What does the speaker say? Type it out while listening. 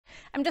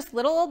I'm just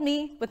little old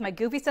me with my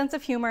goofy sense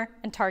of humor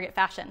and Target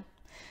fashion.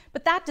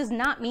 But that does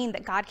not mean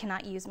that God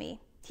cannot use me.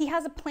 He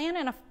has a plan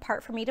and a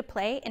part for me to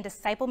play in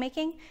disciple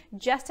making,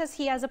 just as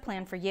he has a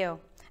plan for you.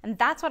 And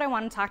that's what I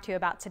want to talk to you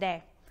about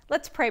today.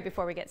 Let's pray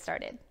before we get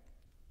started.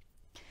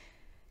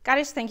 God,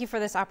 I just thank you for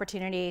this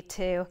opportunity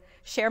to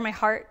share my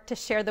heart, to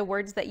share the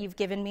words that you've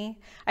given me.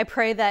 I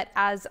pray that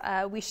as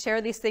we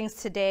share these things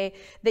today,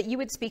 that you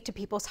would speak to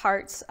people's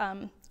hearts.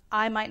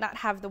 I might not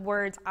have the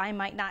words, I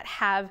might not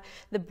have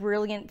the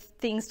brilliant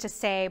things to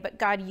say, but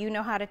God, you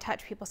know how to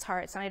touch people's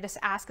hearts. And I just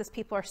ask as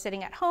people are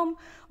sitting at home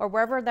or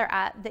wherever they're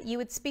at, that you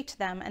would speak to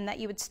them and that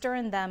you would stir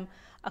in them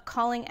a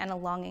calling and a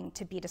longing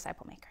to be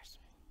disciple makers.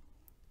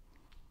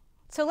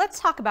 So let's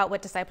talk about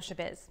what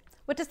discipleship is.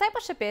 What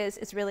discipleship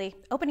is really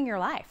opening your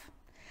life.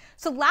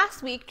 So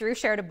last week, Drew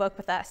shared a book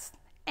with us.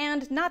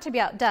 And not to be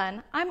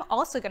outdone, I'm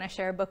also going to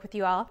share a book with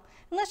you all.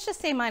 And let's just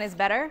say mine is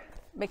better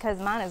because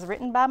mine is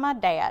written by my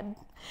dad.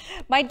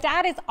 My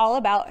dad is all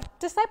about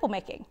disciple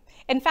making.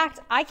 In fact,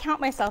 I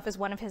count myself as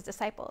one of his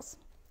disciples.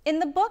 In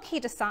the book,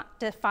 he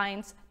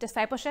defines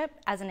discipleship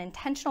as an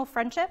intentional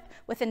friendship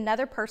with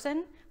another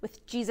person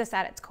with Jesus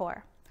at its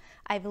core.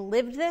 I've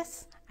lived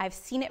this. I've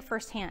seen it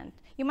firsthand.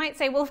 You might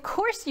say, well, of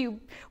course you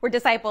were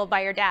discipled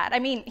by your dad. I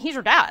mean, he's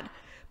your dad.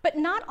 But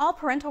not all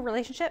parental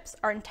relationships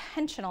are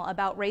intentional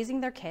about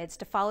raising their kids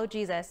to follow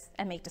Jesus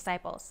and make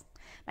disciples.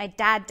 My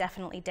dad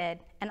definitely did,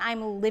 and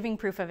I'm living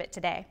proof of it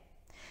today.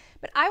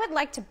 But I would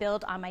like to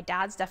build on my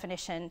dad's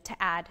definition to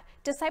add,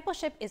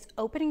 discipleship is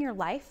opening your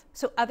life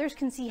so others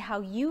can see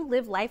how you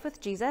live life with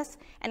Jesus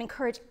and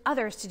encourage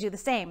others to do the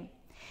same.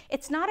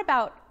 It's not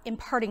about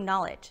imparting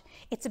knowledge,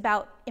 it's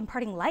about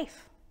imparting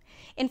life.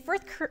 In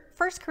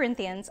 1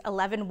 Corinthians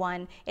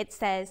 11:1, it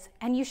says,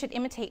 "And you should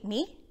imitate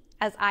me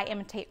as I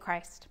imitate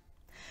Christ."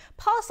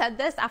 Paul said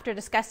this after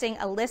discussing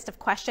a list of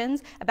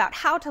questions about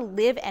how to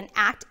live and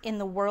act in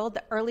the world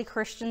that early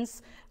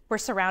Christians were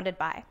surrounded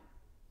by.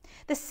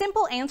 The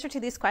simple answer to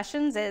these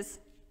questions is,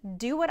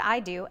 do what I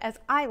do as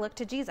I look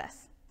to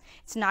Jesus.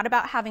 It's not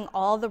about having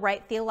all the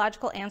right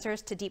theological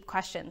answers to deep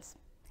questions.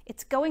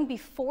 It's going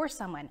before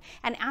someone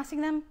and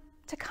asking them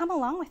to come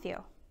along with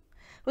you.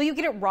 Will you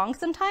get it wrong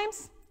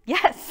sometimes?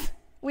 Yes,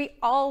 we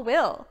all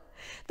will.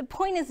 The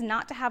point is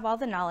not to have all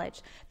the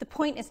knowledge. The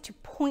point is to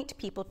point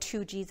people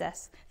to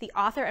Jesus, the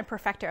author and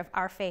perfecter of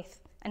our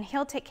faith, and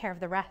he'll take care of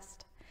the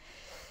rest.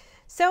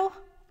 So,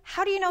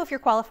 how do you know if you're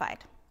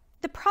qualified?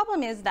 The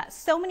problem is that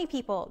so many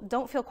people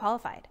don't feel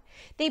qualified.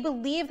 They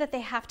believe that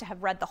they have to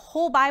have read the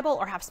whole Bible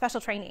or have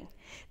special training.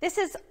 This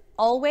is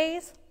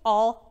always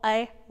all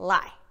a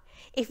lie.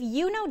 If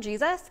you know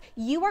Jesus,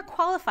 you are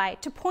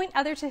qualified to point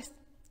others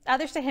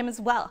to him as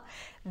well.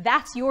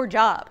 That's your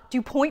job,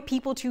 to point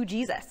people to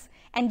Jesus.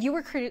 And you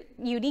were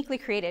uniquely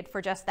created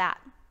for just that.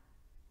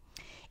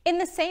 In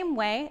the same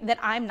way that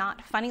I'm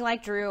not funny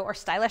like Drew or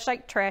stylish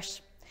like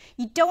Trish,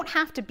 you don't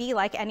have to be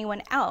like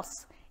anyone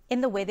else in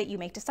the way that you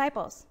make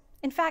disciples.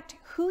 In fact,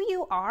 who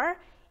you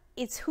are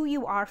is who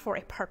you are for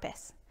a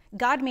purpose.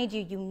 God made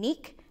you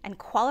unique and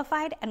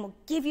qualified and will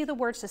give you the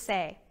words to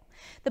say.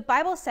 The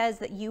Bible says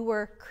that you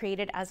were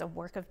created as a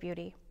work of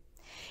beauty.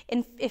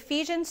 In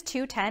Ephesians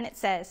 2:10, it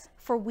says,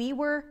 "For we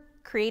were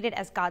created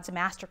as God's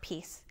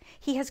masterpiece.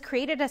 He has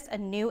created us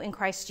anew in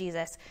Christ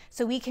Jesus,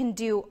 so we can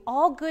do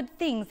all good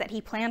things that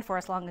he planned for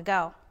us long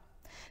ago."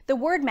 The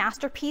word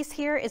masterpiece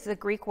here is the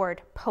Greek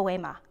word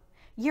poema.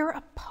 You're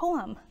a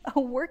poem, a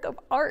work of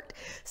art,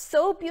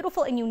 so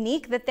beautiful and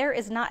unique that there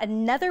is not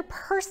another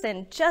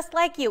person just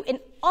like you in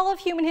all of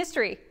human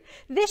history.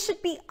 This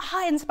should be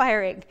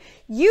awe-inspiring.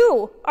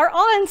 You are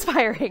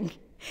awe-inspiring.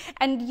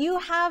 And you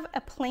have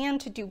a plan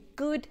to do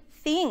good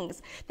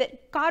things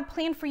that God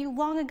planned for you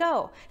long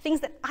ago,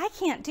 things that I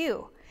can't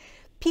do,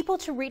 people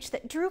to reach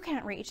that Drew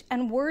can't reach,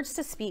 and words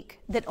to speak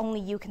that only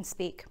you can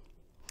speak.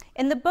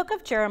 In the book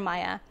of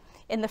Jeremiah,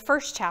 in the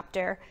 1st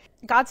chapter,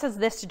 God says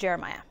this to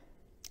Jeremiah,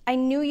 "I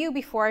knew you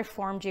before I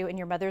formed you in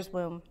your mother's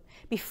womb.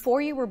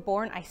 Before you were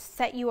born, I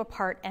set you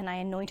apart and I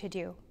anointed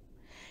you."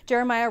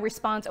 Jeremiah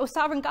responds, "Oh,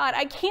 sovereign God,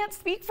 I can't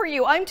speak for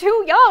you. I'm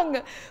too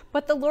young."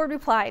 But the Lord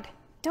replied,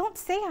 "Don't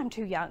say I'm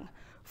too young,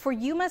 for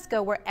you must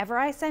go wherever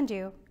I send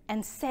you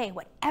and say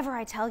whatever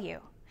I tell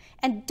you.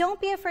 And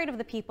don't be afraid of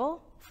the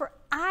people, for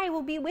I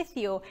will be with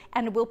you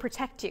and will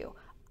protect you.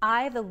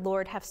 I, the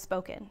Lord, have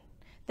spoken."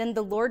 Then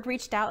the Lord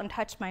reached out and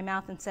touched my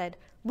mouth and said,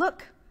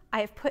 "Look,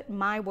 I have put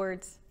my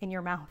words in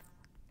your mouth."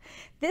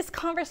 This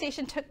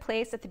conversation took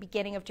place at the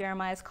beginning of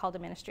Jeremiah's call to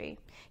ministry.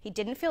 He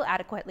didn't feel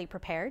adequately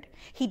prepared.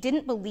 He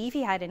didn't believe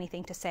he had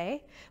anything to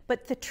say.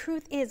 But the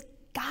truth is,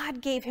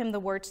 God gave him the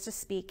words to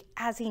speak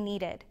as he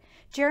needed.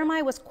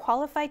 Jeremiah was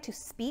qualified to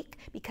speak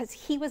because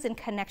he was in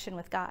connection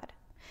with God.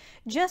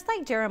 Just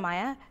like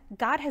Jeremiah,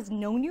 God has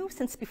known you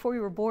since before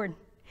you were born.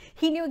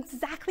 He knew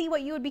exactly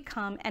what you would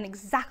become and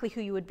exactly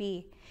who you would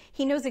be.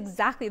 He knows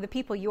exactly the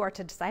people you are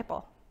to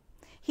disciple.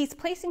 He's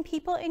placing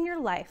people in your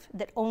life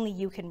that only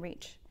you can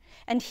reach.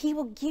 And he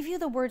will give you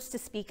the words to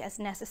speak as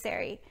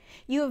necessary.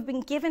 You have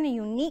been given a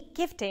unique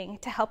gifting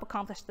to help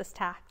accomplish this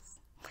task.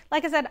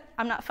 Like I said,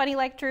 I'm not funny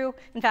like Drew.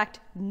 In fact,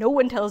 no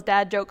one tells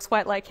dad jokes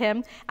quite like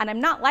him. And I'm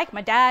not like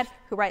my dad,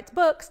 who writes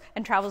books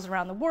and travels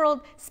around the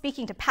world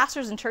speaking to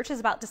pastors and churches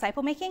about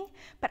disciple making.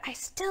 But I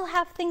still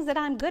have things that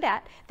I'm good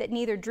at that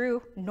neither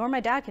Drew nor my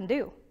dad can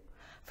do.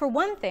 For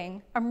one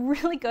thing, I'm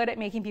really good at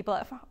making people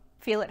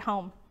feel at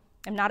home.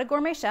 I'm not a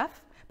gourmet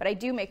chef, but I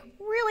do make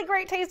really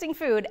great tasting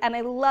food, and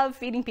I love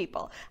feeding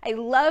people. I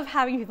love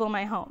having people in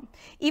my home.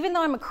 Even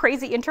though I'm a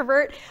crazy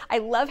introvert, I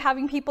love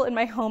having people in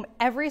my home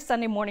every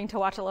Sunday morning to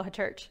watch Aloha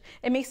Church.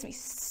 It makes me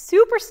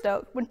super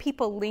stoked when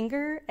people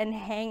linger and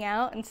hang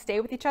out and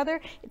stay with each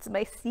other. It's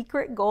my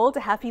secret goal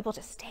to have people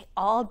just stay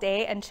all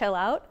day and chill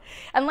out.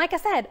 And like I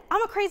said,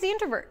 I'm a crazy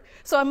introvert.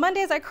 So on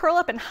Mondays, I curl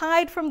up and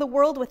hide from the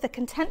world with a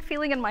content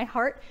feeling in my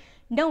heart,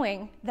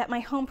 knowing that my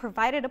home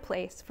provided a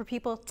place for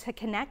people to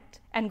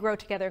connect and grow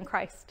together in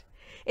Christ.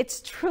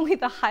 It's truly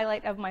the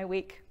highlight of my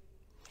week.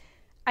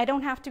 I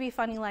don't have to be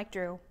funny like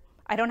Drew.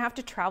 I don't have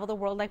to travel the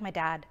world like my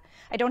dad.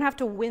 I don't have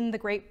to win the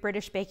Great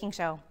British Baking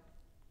Show.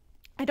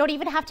 I don't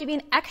even have to be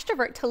an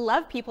extrovert to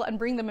love people and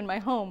bring them in my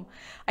home.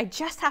 I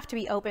just have to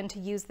be open to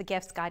use the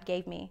gifts God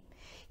gave me,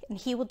 and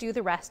He will do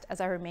the rest as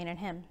I remain in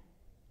Him.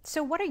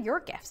 So what are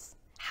your gifts?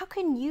 How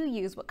can you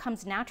use what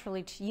comes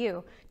naturally to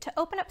you to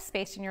open up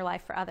space in your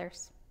life for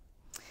others?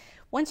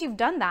 Once you've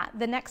done that,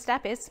 the next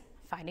step is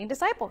finding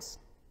disciples.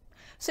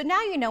 So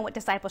now you know what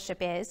discipleship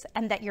is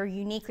and that you're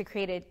uniquely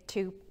created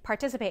to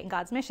participate in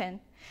God's mission.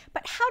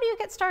 But how do you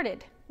get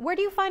started? Where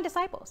do you find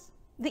disciples?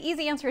 The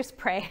easy answer is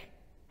pray.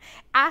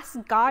 Ask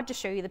God to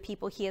show you the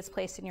people He has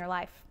placed in your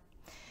life.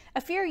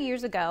 A few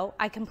years ago,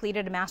 I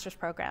completed a master's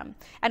program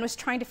and was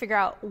trying to figure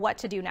out what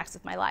to do next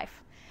with my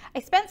life. I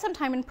spent some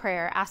time in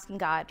prayer asking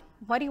God,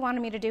 what do you want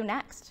me to do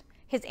next?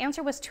 His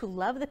answer was to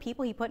love the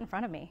people He put in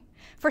front of me.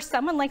 For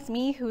someone like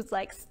me who's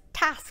like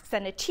tasks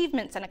and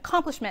achievements and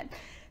accomplishment,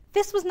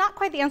 this was not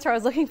quite the answer I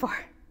was looking for.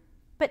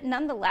 But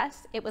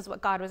nonetheless, it was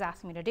what God was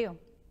asking me to do.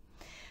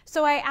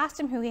 So I asked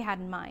Him who He had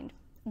in mind.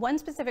 One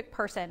specific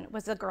person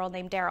was a girl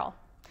named Daryl.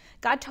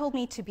 God told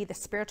me to be the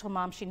spiritual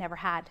mom she never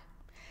had.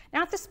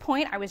 Now at this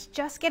point, I was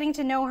just getting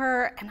to know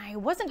her, and I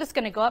wasn't just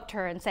going to go up to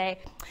her and say,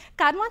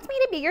 God wants me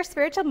to be your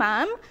spiritual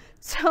mom.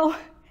 So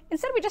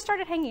instead, we just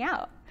started hanging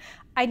out.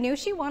 I knew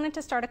she wanted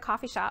to start a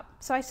coffee shop,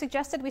 so I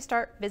suggested we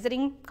start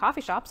visiting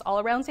coffee shops all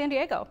around San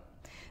Diego.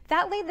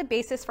 That laid the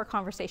basis for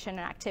conversation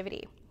and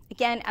activity.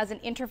 Again, as an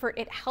introvert,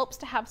 it helps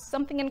to have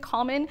something in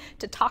common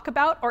to talk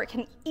about, or it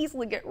can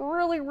easily get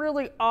really,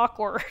 really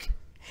awkward.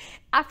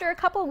 After a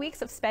couple of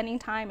weeks of spending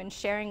time and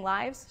sharing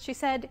lives, she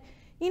said,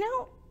 you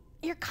know,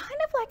 you're kind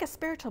of like a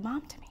spiritual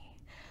mom to me.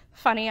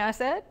 Funny, I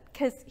said,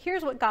 because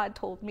here's what God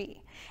told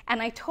me.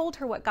 And I told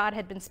her what God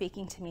had been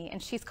speaking to me,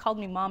 and she's called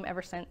me mom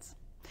ever since.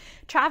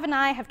 Trav and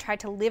I have tried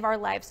to live our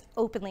lives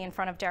openly in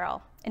front of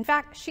Daryl. In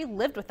fact, she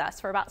lived with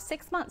us for about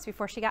 6 months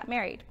before she got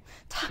married.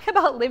 Talk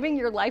about living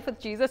your life with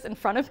Jesus in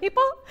front of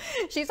people.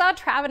 She saw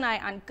Trav and I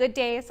on good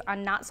days,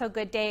 on not so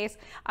good days,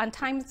 on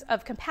times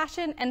of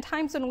compassion, and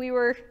times when we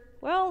were,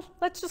 well,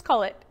 let's just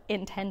call it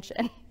in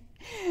tension.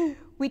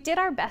 We did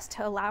our best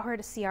to allow her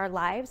to see our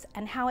lives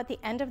and how at the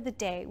end of the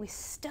day, we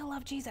still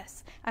love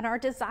Jesus and our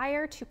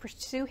desire to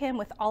pursue Him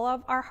with all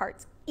of our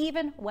hearts,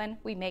 even when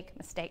we make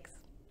mistakes.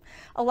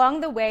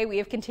 Along the way, we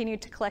have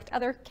continued to collect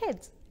other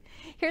kids.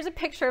 Here's a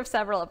picture of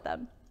several of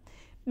them.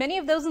 Many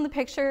of those in the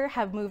picture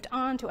have moved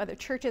on to other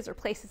churches or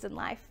places in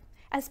life.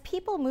 As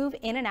people move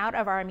in and out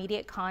of our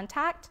immediate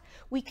contact,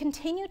 we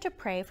continue to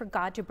pray for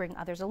God to bring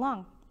others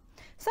along.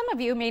 Some of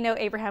you may know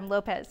Abraham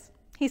Lopez.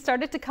 He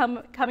started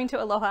coming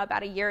to Aloha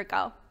about a year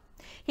ago.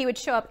 He would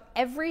show up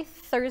every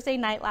Thursday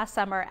night last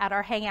summer at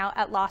our hangout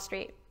at Law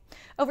Street.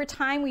 Over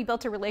time, we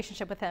built a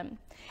relationship with him.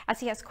 As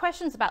he has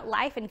questions about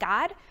life and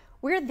God,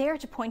 we're there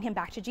to point him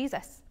back to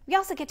Jesus. We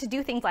also get to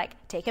do things like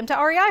take him to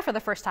REI for the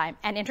first time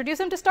and introduce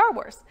him to Star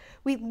Wars.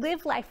 We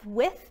live life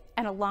with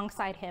and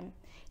alongside him.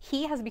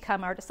 He has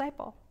become our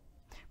disciple.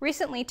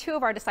 Recently, 2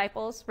 of our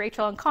disciples,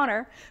 Rachel and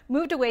Connor,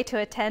 moved away to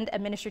attend a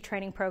ministry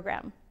training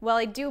program. While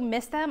I do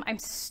miss them, I'm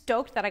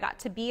stoked that I got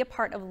to be a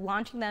part of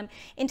launching them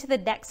into the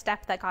next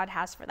step that God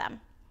has for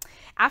them.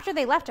 After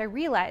they left, I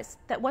realized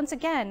that once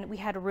again, we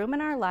had room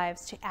in our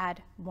lives to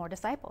add more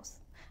disciples.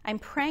 I'm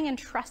praying and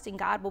trusting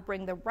God will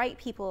bring the right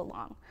people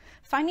along.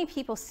 Finding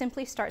people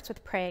simply starts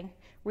with praying,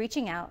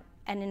 reaching out,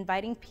 and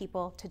inviting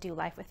people to do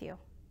life with you.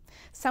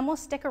 Some will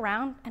stick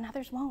around and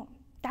others won't.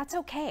 That's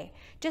okay.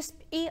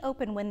 Just be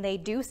open when they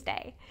do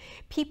stay.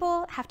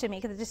 People have to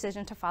make the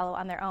decision to follow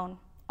on their own.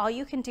 All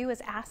you can do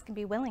is ask and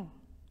be willing.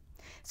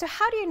 So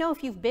how do you know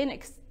if you've been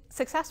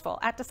successful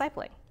at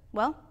discipling?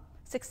 Well,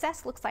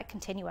 success looks like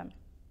continuum.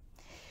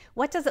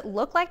 What does it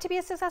look like to be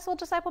a successful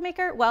disciple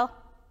maker? Well,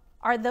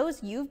 are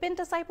those you've been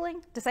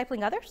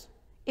discipling others?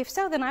 If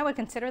so, then I would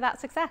consider that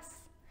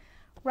success.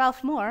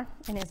 Ralph Moore,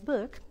 in his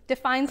book,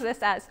 defines this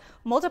as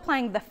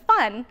multiplying the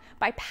fun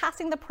by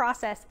passing the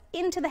process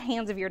into the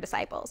hands of your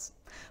disciples.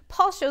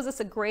 Paul shows us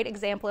a great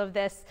example of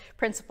this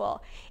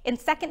principle. In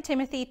 2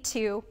 Timothy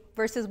 2,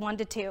 verses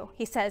 1-2,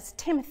 he says,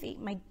 "Timothy,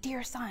 my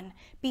dear son,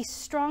 be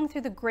strong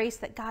through the grace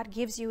that God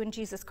gives you in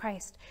Jesus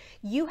Christ.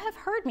 You have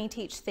heard me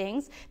teach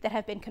things that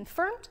have been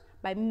confirmed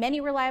by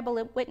many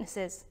reliable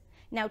witnesses.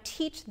 Now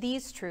teach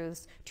these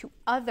truths to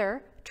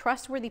other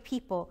trustworthy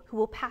people who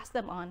will pass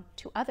them on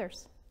to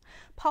others."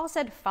 Paul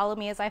said, "Follow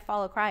me as I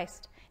follow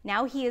Christ."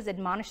 Now he is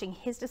admonishing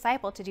his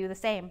disciple to do the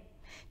same.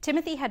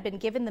 Timothy had been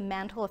given the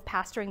mantle of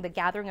pastoring the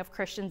gathering of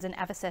Christians in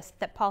Ephesus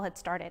that Paul had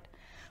started.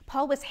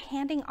 Paul was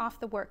handing off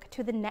the work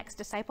to the next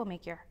disciple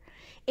maker.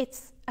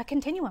 It's a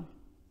continuum.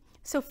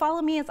 So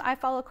follow me as I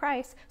follow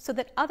Christ, so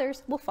that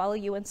others will follow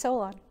you, and so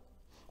on.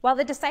 While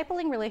the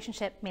discipling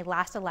relationship may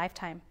last a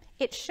lifetime,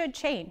 it should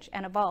change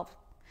and evolve.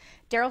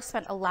 Daryl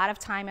spent a lot of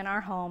time in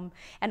our home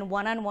and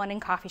one-on-one in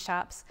coffee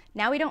shops.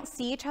 Now we don't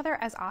see each other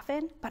as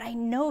often, but I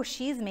know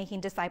she's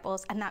making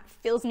disciples, and that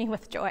fills me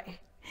with joy.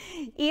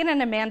 Ian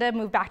and Amanda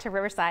moved back to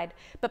Riverside,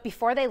 but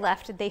before they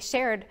left, they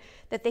shared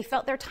that they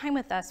felt their time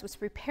with us was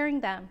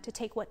preparing them to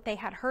take what they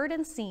had heard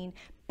and seen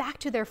back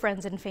to their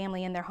friends and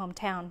family in their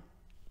hometown.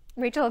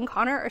 Rachel and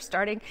Connor are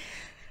starting,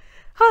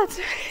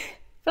 it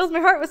fills my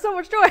heart with so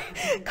much joy.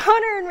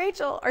 Connor and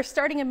Rachel are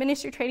starting a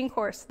ministry training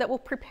course that will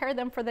prepare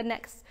them for the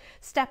next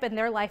step in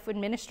their life in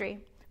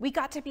ministry. We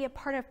got to be a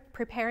part of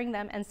preparing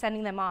them and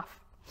sending them off.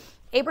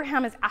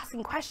 Abraham is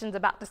asking questions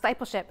about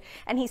discipleship,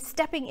 and he's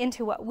stepping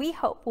into what we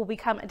hope will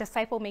become a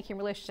disciple-making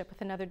relationship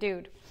with another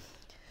dude.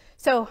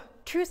 So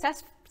true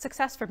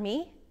success for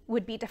me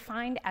would be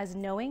defined as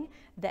knowing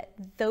that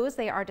those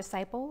they are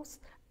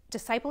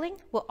discipling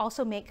will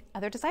also make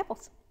other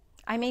disciples.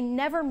 I may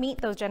never meet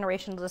those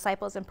generational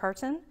disciples in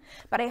person,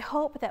 but I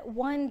hope that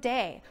one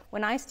day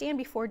when I stand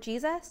before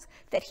Jesus,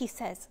 that he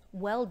says,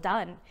 "Well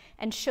done,"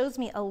 and shows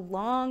me a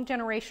long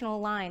generational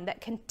line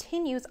that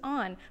continues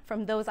on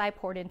from those I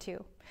poured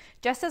into.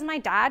 Just as my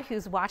dad,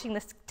 who's watching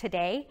this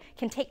today,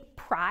 can take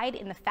pride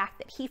in the fact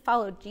that he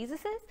followed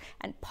Jesus's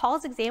and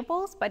Paul's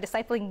examples by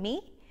discipling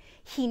me,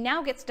 he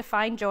now gets to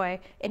find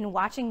joy in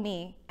watching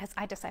me as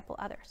I disciple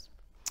others.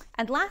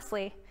 And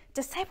lastly,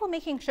 disciple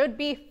making should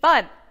be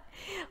fun.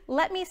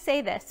 Let me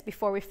say this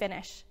before we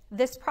finish.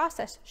 This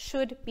process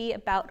should be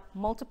about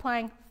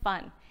multiplying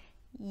fun.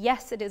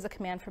 Yes, it is a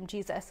command from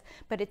Jesus,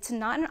 but it's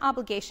not an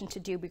obligation to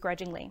do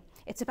begrudgingly.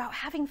 It's about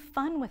having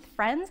fun with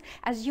friends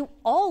as you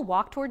all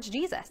walk towards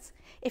Jesus.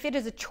 If it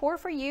is a chore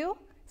for you,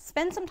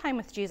 spend some time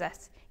with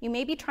Jesus. You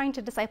may be trying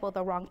to disciple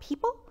the wrong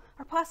people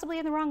or possibly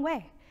in the wrong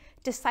way.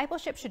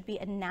 Discipleship should be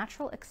a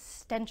natural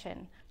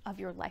extension of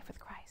your life with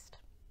Christ.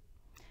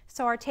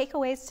 So our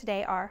takeaways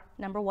today are,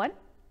 number one,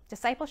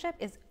 discipleship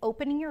is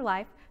opening your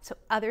life so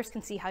others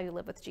can see how you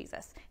live with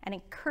Jesus and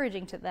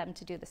encouraging them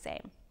to do the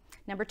same.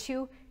 Number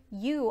two,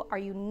 you are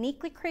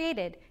uniquely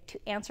created to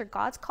answer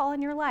God's call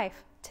in your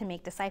life to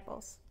make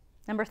disciples.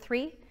 Number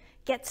three,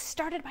 get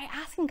started by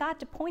asking God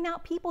to point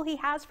out people he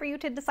has for you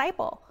to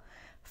disciple.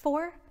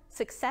 4,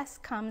 success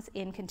comes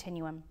in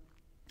continuum.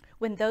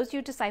 When those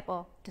you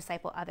disciple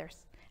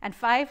others. And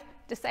 5,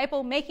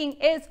 disciple making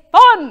is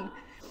fun!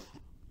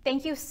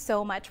 Thank you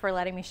so much for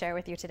letting me share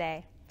with you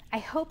today. I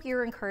hope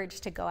you're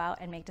encouraged to go out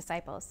and make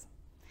disciples.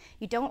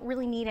 You don't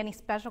really need any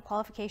special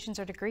qualifications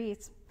or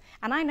degrees,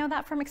 and I know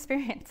that from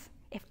experience.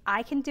 If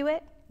I can do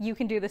it, you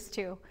can do this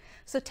too.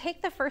 So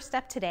take the first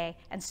step today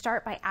and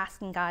start by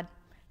asking God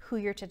who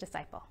you're to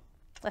disciple.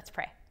 Let's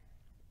pray.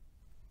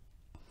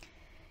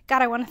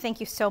 God, I want to thank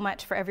you so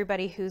much for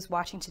everybody who's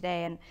watching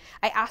today, and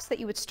I ask that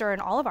you would stir in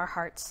all of our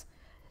hearts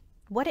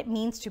what it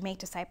means to make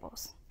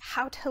disciples,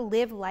 how to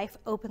live life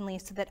openly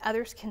so that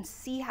others can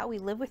see how we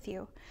live with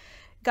you.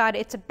 God,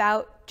 it's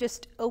about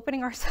just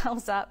opening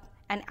ourselves up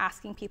and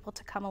asking people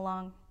to come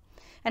along.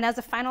 And as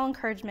a final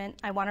encouragement,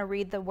 I want to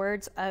read the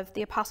words of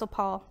the Apostle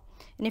Paul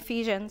in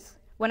Ephesians.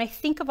 When I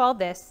think of all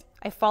this,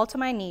 I fall to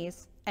my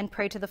knees and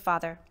pray to the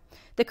Father,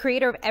 the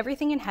creator of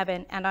everything in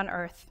heaven and on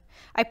earth.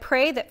 I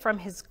pray that from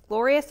his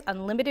glorious,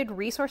 unlimited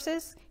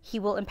resources, he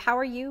will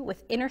empower you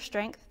with inner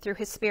strength through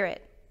his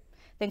Spirit.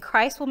 Then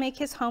Christ will make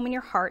his home in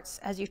your hearts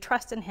as you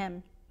trust in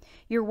him.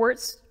 Your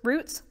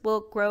roots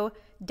will grow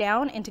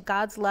down into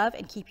God's love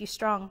and keep you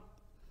strong.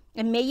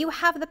 And may you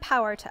have the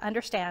power to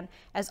understand,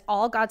 as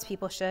all God's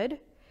people should,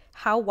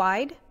 how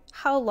wide,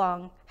 how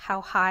long,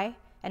 how high,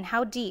 and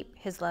how deep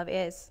his love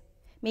is.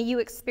 May you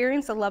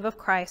experience the love of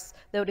Christ,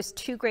 though it is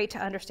too great to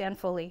understand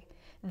fully.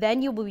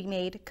 Then you will be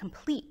made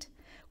complete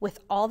with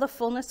all the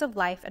fullness of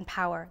life and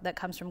power that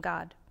comes from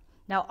God.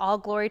 Now all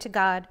glory to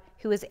God,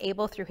 who is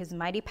able through his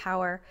mighty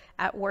power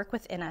at work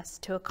within us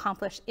to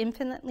accomplish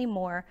infinitely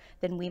more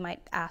than we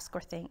might ask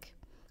or think.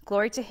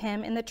 Glory to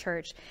him in the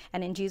church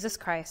and in Jesus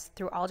Christ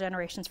through all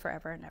generations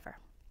forever and ever.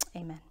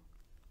 Amen.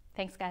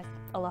 Thanks, guys.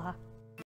 Aloha.